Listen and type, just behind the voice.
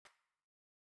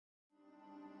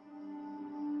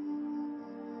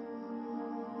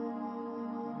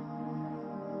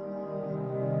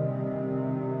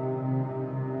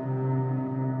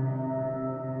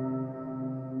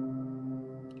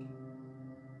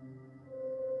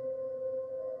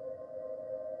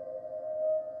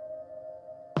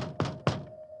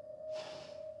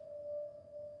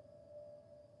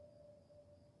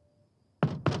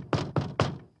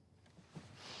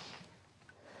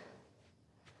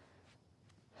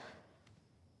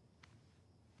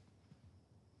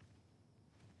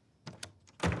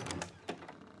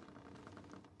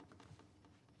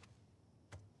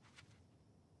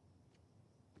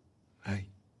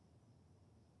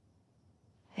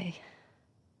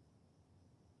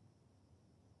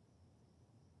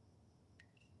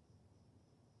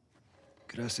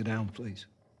Could I sit down, please?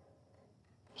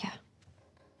 Yeah.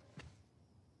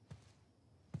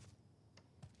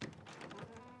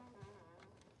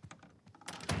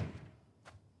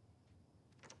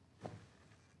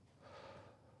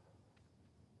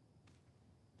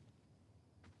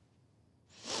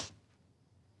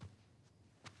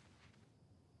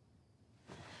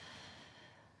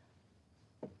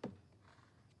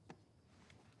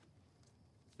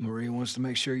 Maria wants to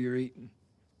make sure you're eating.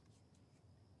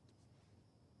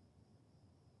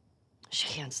 She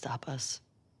can't stop us.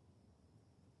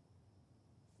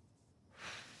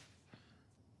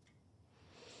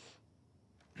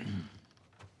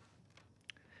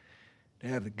 To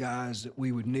have the guys that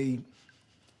we would need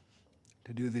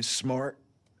to do this smart,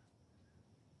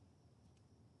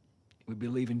 we'd be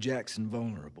leaving Jackson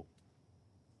vulnerable.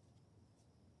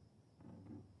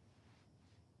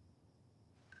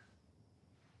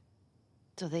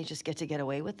 So they just get to get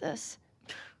away with this?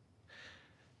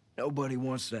 Nobody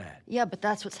wants that. Yeah, but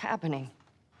that's what's happening.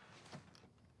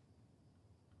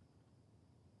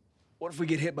 What if we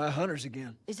get hit by hunters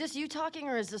again? Is this you talking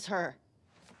or is this her?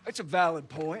 It's a valid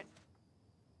point.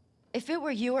 If it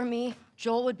were you or me,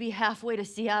 Joel would be halfway to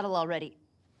Seattle already.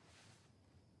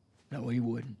 No, he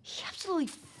wouldn't. He absolutely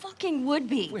fucking would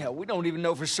be. Well, we don't even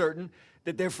know for certain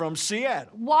that they're from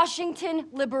Seattle. Washington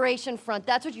Liberation Front.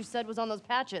 That's what you said was on those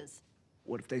patches.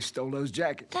 What if they stole those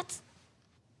jackets? That's...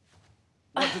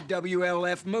 What if the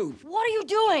WLF moved? What are you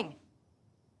doing?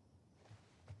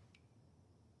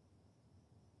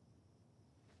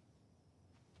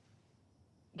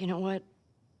 You know what?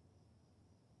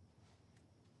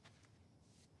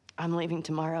 I'm leaving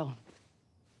tomorrow.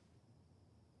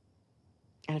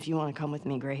 And if you want to come with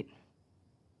me, great.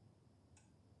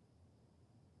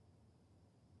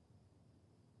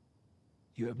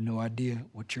 You have no idea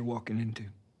what you're walking into.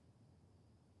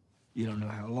 You don't know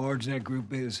how large that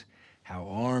group is, how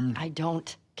armed. I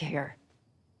don't care.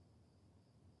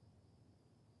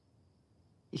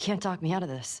 You can't talk me out of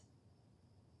this.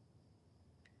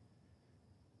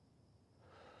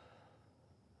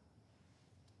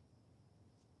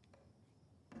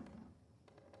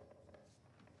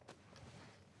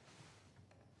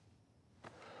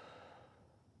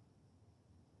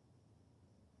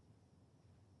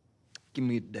 Give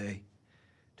me a day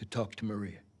to talk to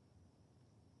Maria.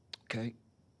 Okay?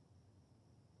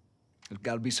 There's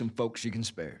got to be some folks you can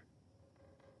spare.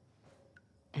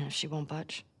 And if she won't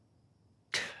budge?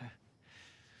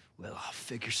 Well, I'll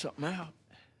figure something out.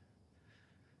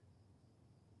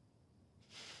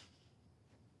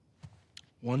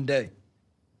 One day.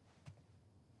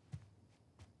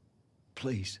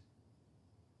 Please.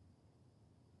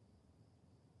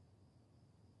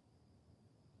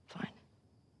 Fine.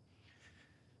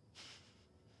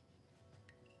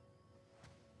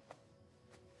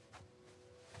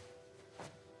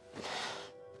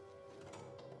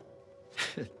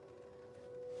 Okay.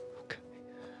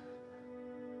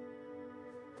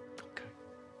 Okay.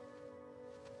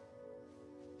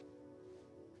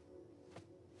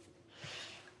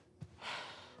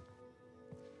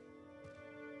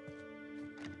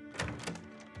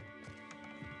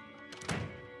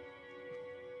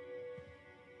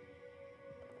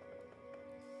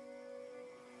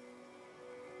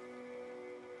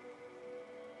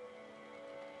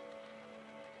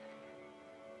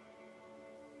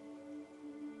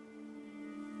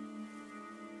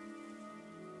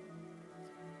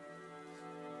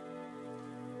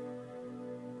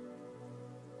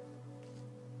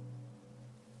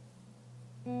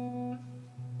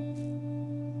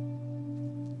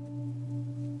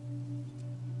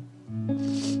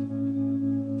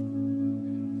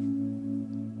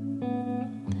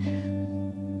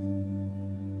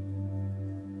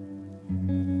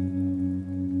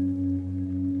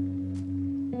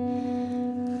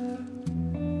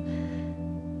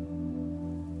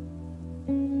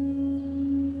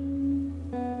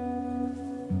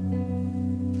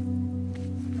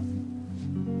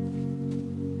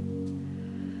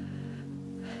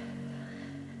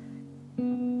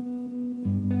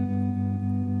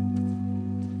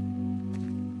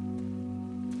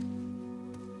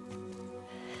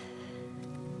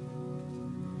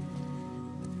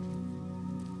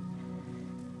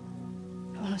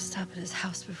 I want to stop at his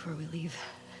house before we leave.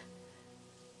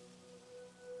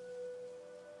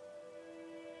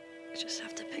 We just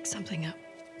have to pick something up.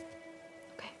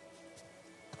 Okay.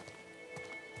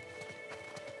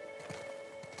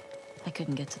 I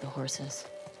couldn't get to the horses.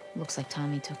 Looks like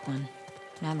Tommy took one.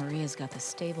 Now Maria's got the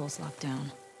stables locked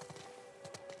down.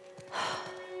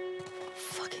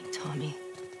 Fucking Tommy.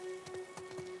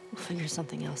 We'll figure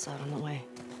something else out on the way.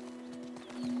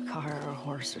 A car or a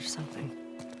horse or something.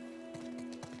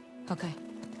 Okay.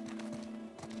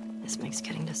 This makes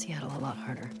getting to Seattle a lot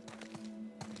harder.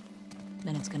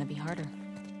 Then it's gonna be harder.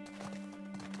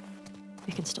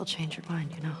 You can still change your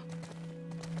mind, you know?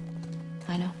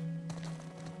 I know.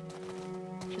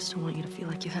 Just don't want you to feel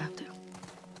like you have to.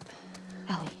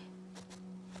 Ellie.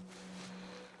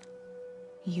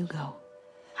 You go.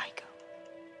 I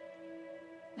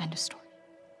go. End of story.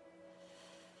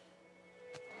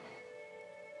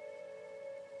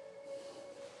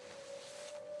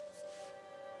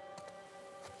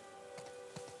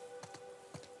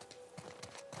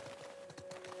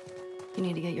 You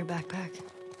need to get your backpack.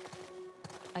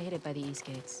 I hid it by the east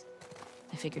gates.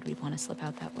 I figured we'd want to slip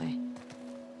out that way.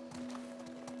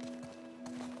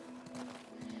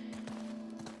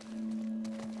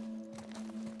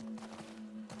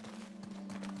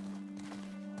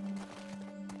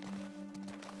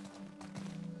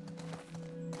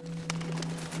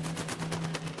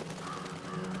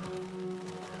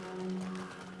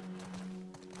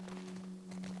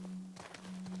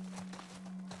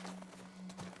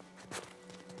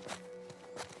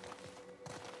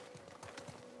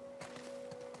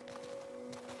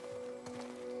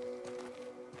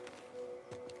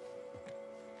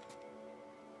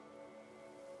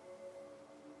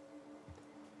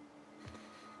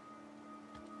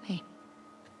 Hey.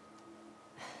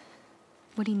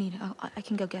 What do you need? I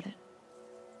can go get it.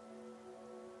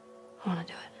 I want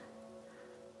to do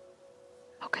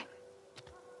it. Okay.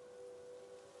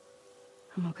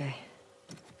 I'm okay.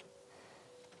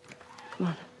 Come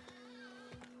on.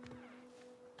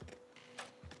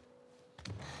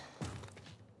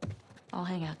 I'll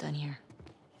hang out down here.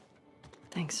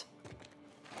 Thanks.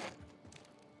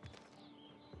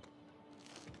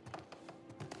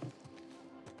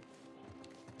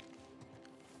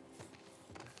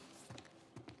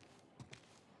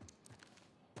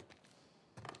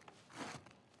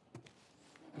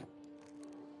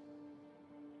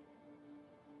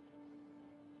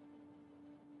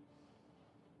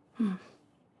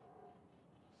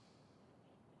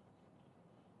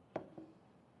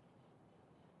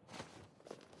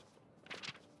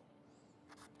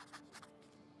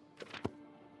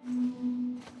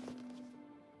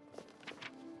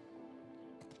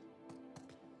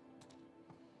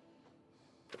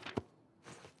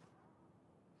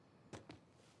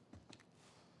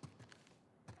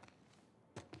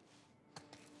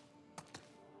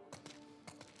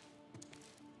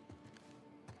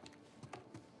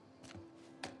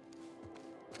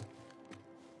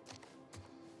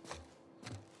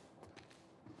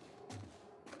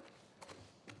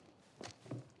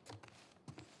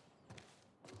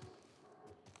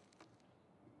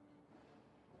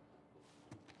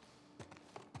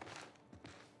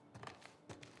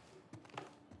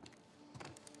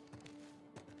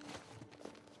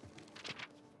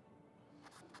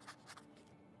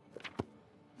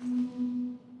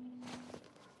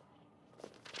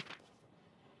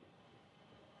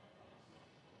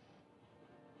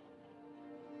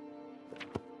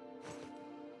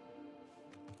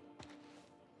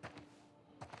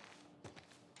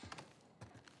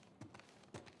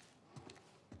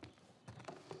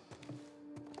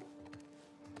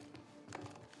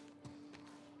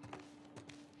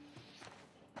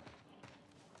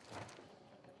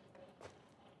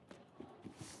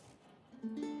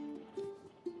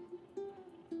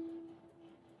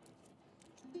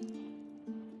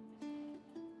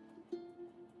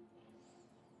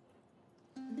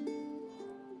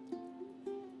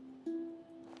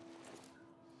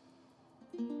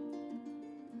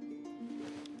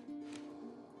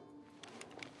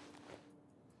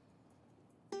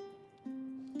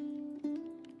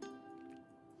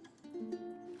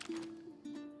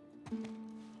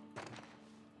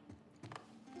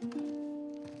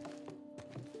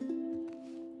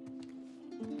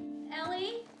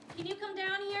 Ellie, can you come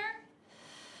down here?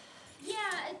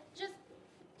 Yeah, just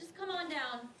come on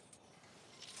down.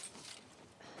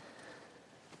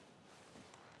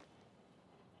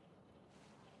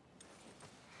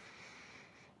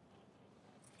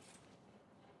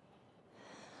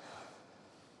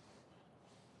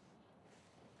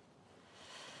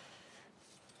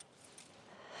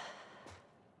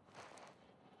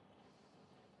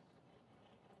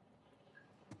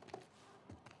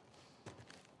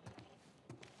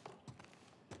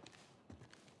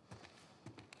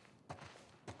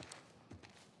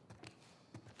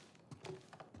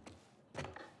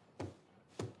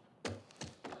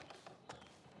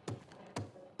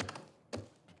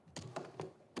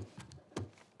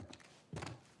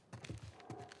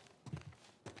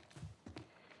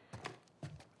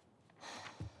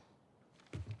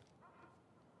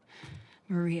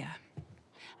 Maria,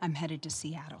 I'm headed to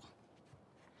Seattle.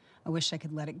 I wish I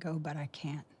could let it go, but I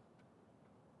can't.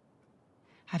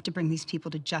 I have to bring these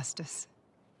people to justice.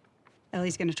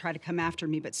 Ellie's gonna try to come after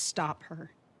me, but stop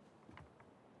her.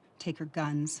 Take her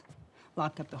guns,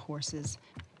 lock up the horses,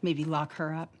 maybe lock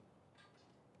her up.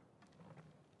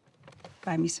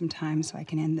 Buy me some time so I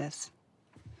can end this.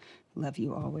 Love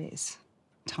you always,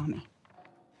 Tommy.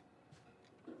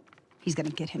 He's gonna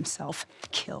get himself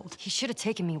killed. He should have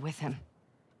taken me with him.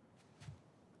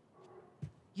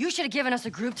 You should have given us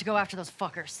a group to go after those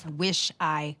fuckers. I wish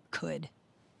I could.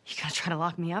 You gonna try to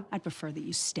lock me up? I'd prefer that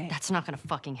you stay. That's not gonna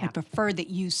fucking I'd happen. prefer that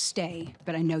you stay,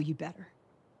 but I know you better.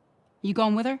 You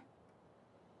going with her?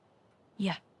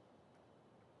 Yeah.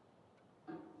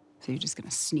 So you're just gonna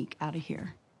sneak out of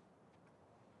here?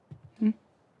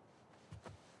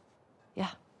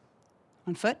 Yeah.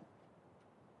 On foot?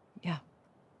 Yeah.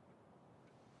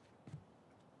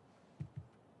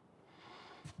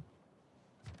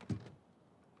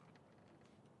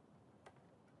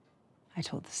 I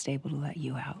told the stable to let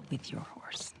you out with your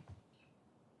horse.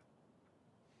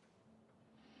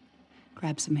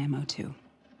 Grab some ammo, too.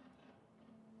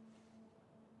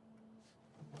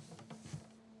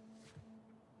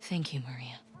 Thank you,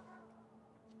 Maria.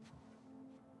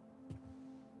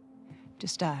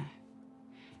 Just,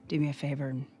 do me a favor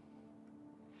and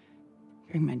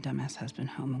bring my dumbass husband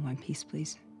home in one piece,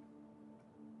 please.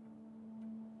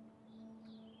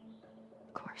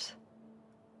 Of course.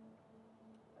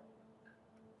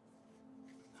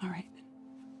 All right.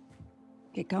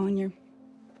 Get going, you're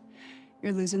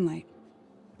losing light.